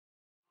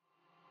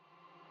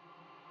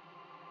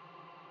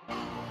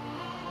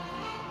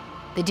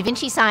The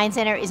Vinci Science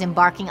Center is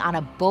embarking on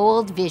a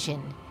bold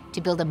vision to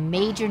build a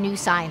major new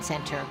science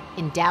center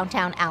in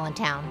downtown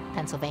Allentown,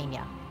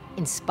 Pennsylvania.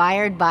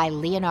 Inspired by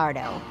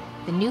Leonardo,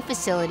 the new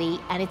facility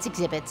and its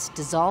exhibits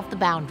dissolve the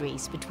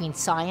boundaries between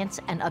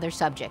science and other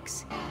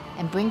subjects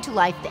and bring to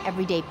life the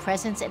everyday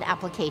presence and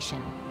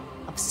application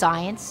of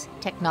science,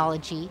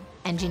 technology,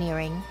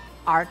 engineering,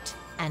 art,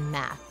 and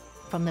math.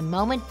 From the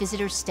moment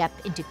visitors step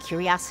into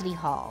Curiosity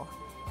Hall,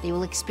 they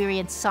will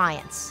experience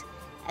science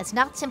as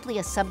not simply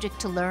a subject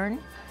to learn,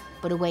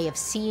 but a way of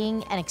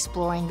seeing and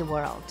exploring the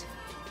world.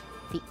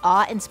 The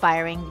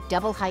awe-inspiring,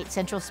 double-height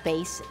central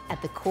space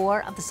at the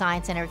core of the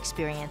Science Center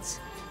experience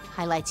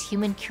highlights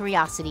human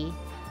curiosity,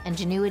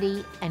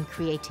 ingenuity, and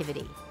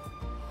creativity.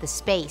 The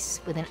space,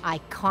 with an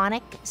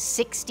iconic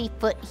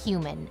 60-foot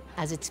human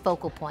as its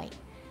focal point,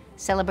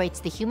 celebrates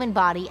the human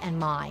body and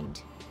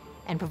mind,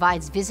 and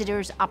provides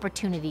visitors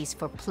opportunities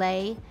for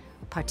play,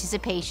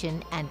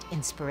 participation, and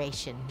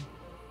inspiration.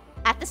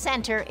 At the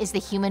center is the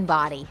human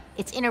body,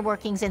 its inner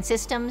workings and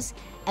systems,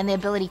 and the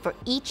ability for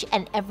each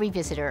and every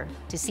visitor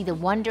to see the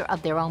wonder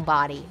of their own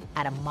body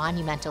at a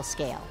monumental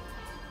scale.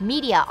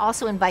 Media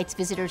also invites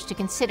visitors to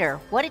consider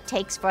what it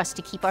takes for us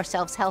to keep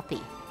ourselves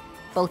healthy,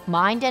 both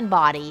mind and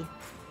body,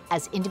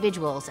 as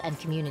individuals and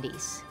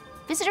communities.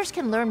 Visitors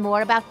can learn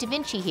more about Da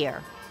Vinci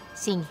here,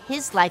 seeing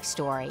his life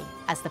story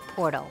as the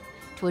portal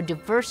to a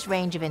diverse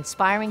range of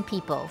inspiring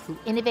people who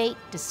innovate,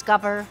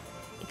 discover,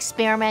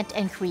 experiment,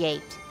 and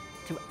create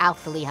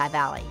throughout the Lehigh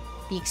Valley.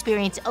 The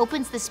experience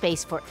opens the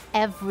space for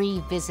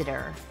every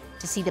visitor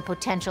to see the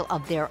potential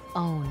of their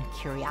own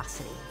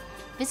curiosity.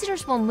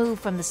 Visitors will move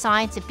from the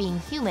science of being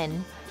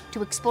human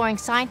to exploring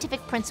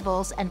scientific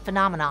principles and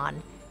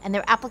phenomenon and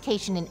their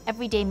application in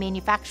everyday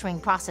manufacturing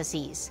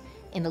processes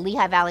in the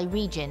Lehigh Valley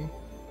region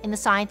in the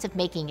Science of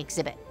Making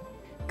exhibit.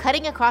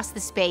 Cutting across the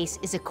space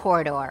is a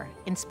corridor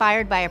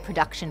inspired by a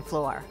production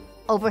floor.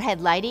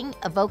 Overhead lighting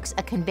evokes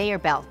a conveyor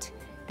belt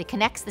that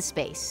connects the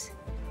space,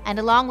 and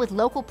along with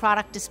local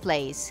product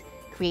displays,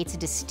 creates a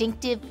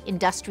distinctive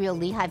industrial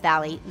Lehigh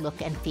Valley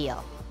look and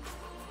feel.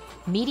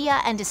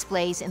 Media and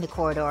displays in the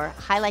corridor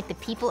highlight the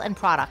people and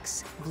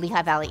products of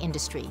Lehigh Valley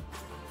industry.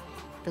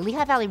 The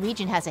Lehigh Valley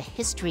region has a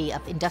history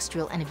of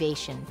industrial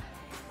innovation,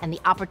 and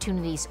the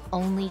opportunities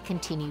only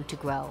continue to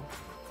grow.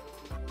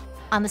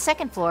 On the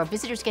second floor,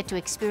 visitors get to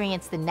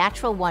experience the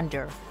natural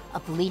wonder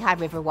of the Lehigh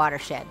River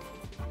watershed.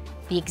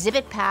 The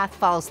exhibit path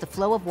follows the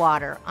flow of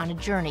water on a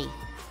journey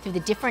through the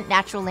different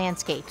natural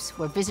landscapes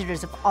where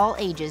visitors of all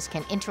ages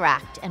can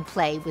interact and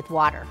play with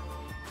water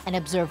and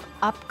observe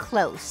up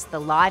close the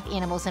live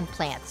animals and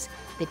plants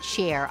that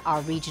share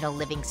our regional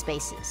living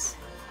spaces.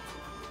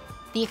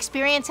 The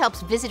experience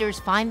helps visitors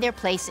find their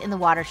place in the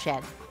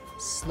watershed,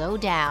 slow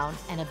down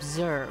and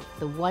observe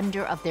the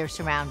wonder of their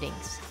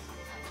surroundings,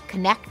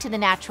 connect to the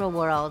natural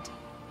world,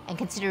 and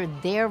consider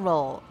their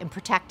role in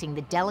protecting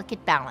the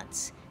delicate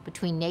balance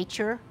between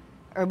nature,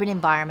 urban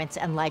environments,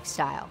 and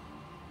lifestyle,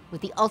 with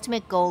the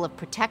ultimate goal of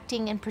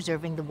protecting and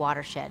preserving the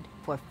watershed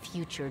for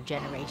future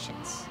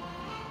generations.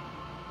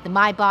 The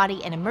My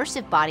Body and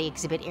Immersive Body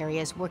exhibit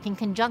areas work in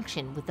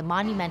conjunction with the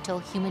monumental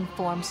human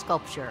form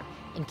sculpture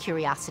in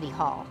Curiosity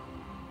Hall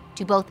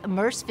to both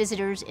immerse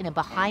visitors in a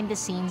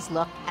behind-the-scenes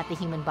look at the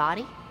human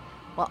body,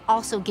 while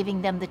also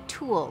giving them the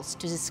tools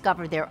to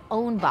discover their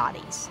own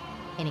bodies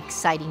in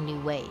exciting new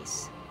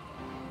ways.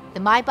 The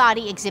My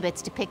Body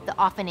exhibits depict the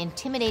often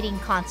intimidating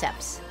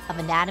concepts of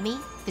anatomy,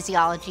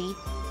 physiology,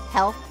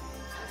 health,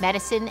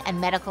 medicine, and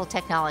medical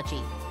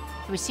technology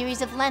through a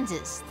series of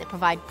lenses that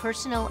provide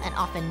personal and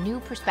often new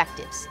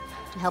perspectives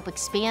to help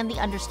expand the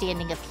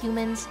understanding of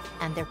humans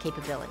and their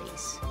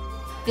capabilities.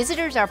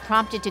 Visitors are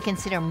prompted to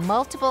consider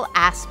multiple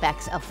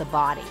aspects of the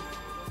body,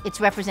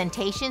 its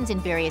representations in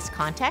various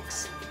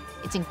contexts,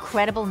 its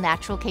incredible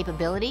natural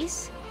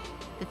capabilities,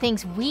 the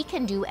things we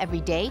can do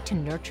every day to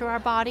nurture our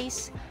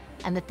bodies,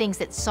 and the things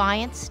that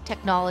science,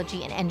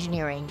 technology, and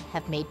engineering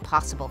have made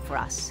possible for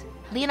us.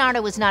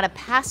 Leonardo was not a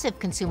passive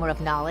consumer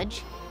of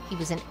knowledge, he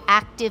was an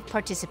active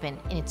participant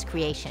in its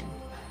creation.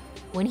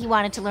 When he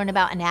wanted to learn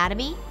about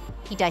anatomy,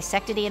 he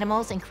dissected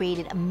animals and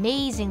created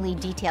amazingly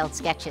detailed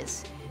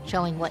sketches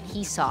showing what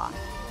he saw.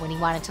 When he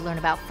wanted to learn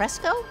about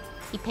fresco,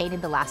 he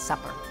painted the Last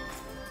Supper.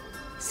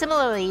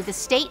 Similarly, the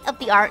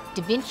state-of-the-art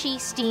Da Vinci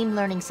STEAM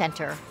Learning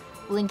Center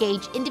will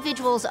engage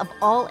individuals of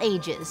all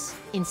ages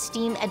in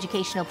STEAM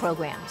educational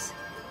programs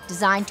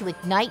designed to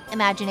ignite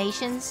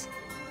imaginations,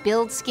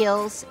 build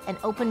skills, and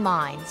open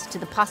minds to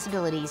the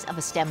possibilities of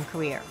a STEM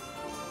career.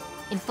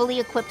 In fully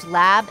equipped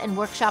lab and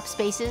workshop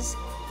spaces,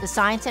 the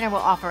Science Center will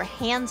offer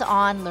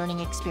hands-on learning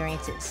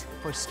experiences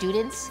for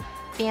students,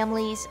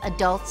 families,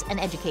 adults, and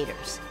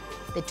educators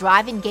that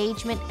drive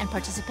engagement and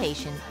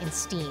participation in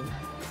STEAM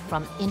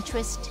from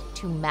interest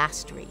to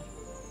mastery.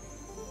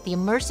 The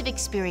immersive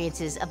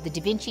experiences of the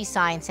Da Vinci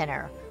Science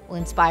Center will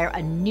inspire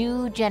a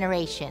new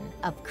generation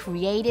of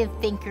creative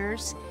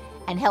thinkers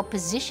and help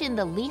position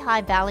the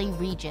Lehigh Valley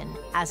region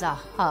as a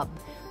hub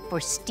for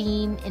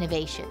STEAM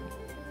innovation.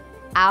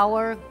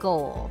 Our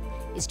goal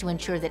is to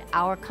ensure that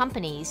our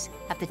companies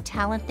have the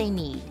talent they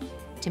need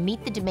to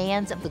meet the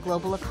demands of the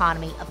global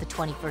economy of the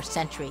 21st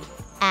century,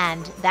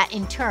 and that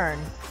in turn,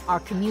 our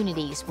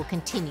communities will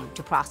continue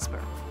to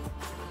prosper.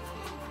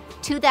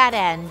 To that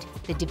end,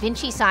 the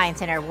Vinci Science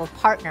Center will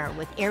partner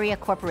with area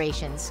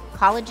corporations,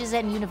 colleges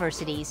and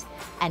universities,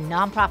 and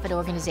nonprofit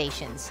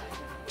organizations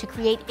to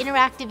create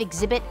interactive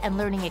exhibit and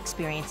learning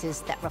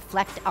experiences that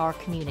reflect our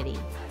community,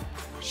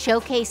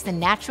 showcase the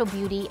natural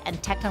beauty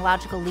and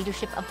technological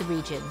leadership of the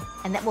region,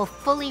 and that will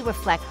fully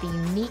reflect the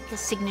unique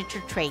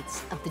signature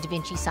traits of the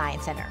Vinci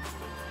Science Center,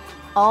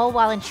 all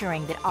while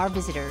ensuring that our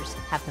visitors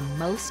have the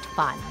most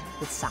fun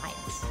with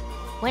science.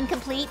 When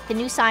complete, the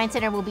new Science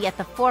Center will be at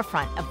the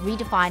forefront of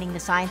redefining the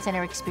Science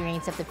Center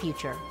experience of the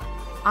future,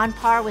 on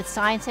par with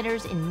Science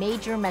Centers in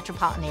major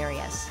metropolitan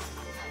areas.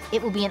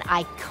 It will be an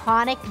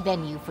iconic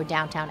venue for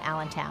downtown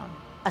Allentown,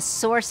 a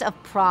source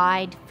of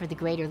pride for the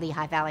greater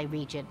Lehigh Valley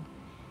region,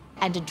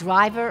 and a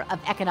driver of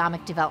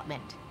economic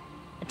development,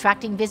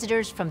 attracting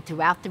visitors from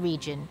throughout the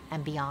region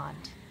and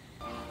beyond.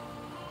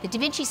 The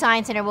Vinci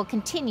Science Center will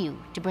continue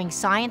to bring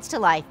science to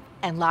life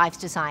and lives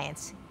to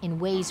science in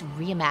ways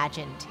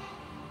reimagined,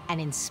 and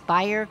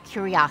inspire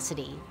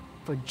curiosity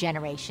for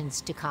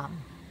generations to come.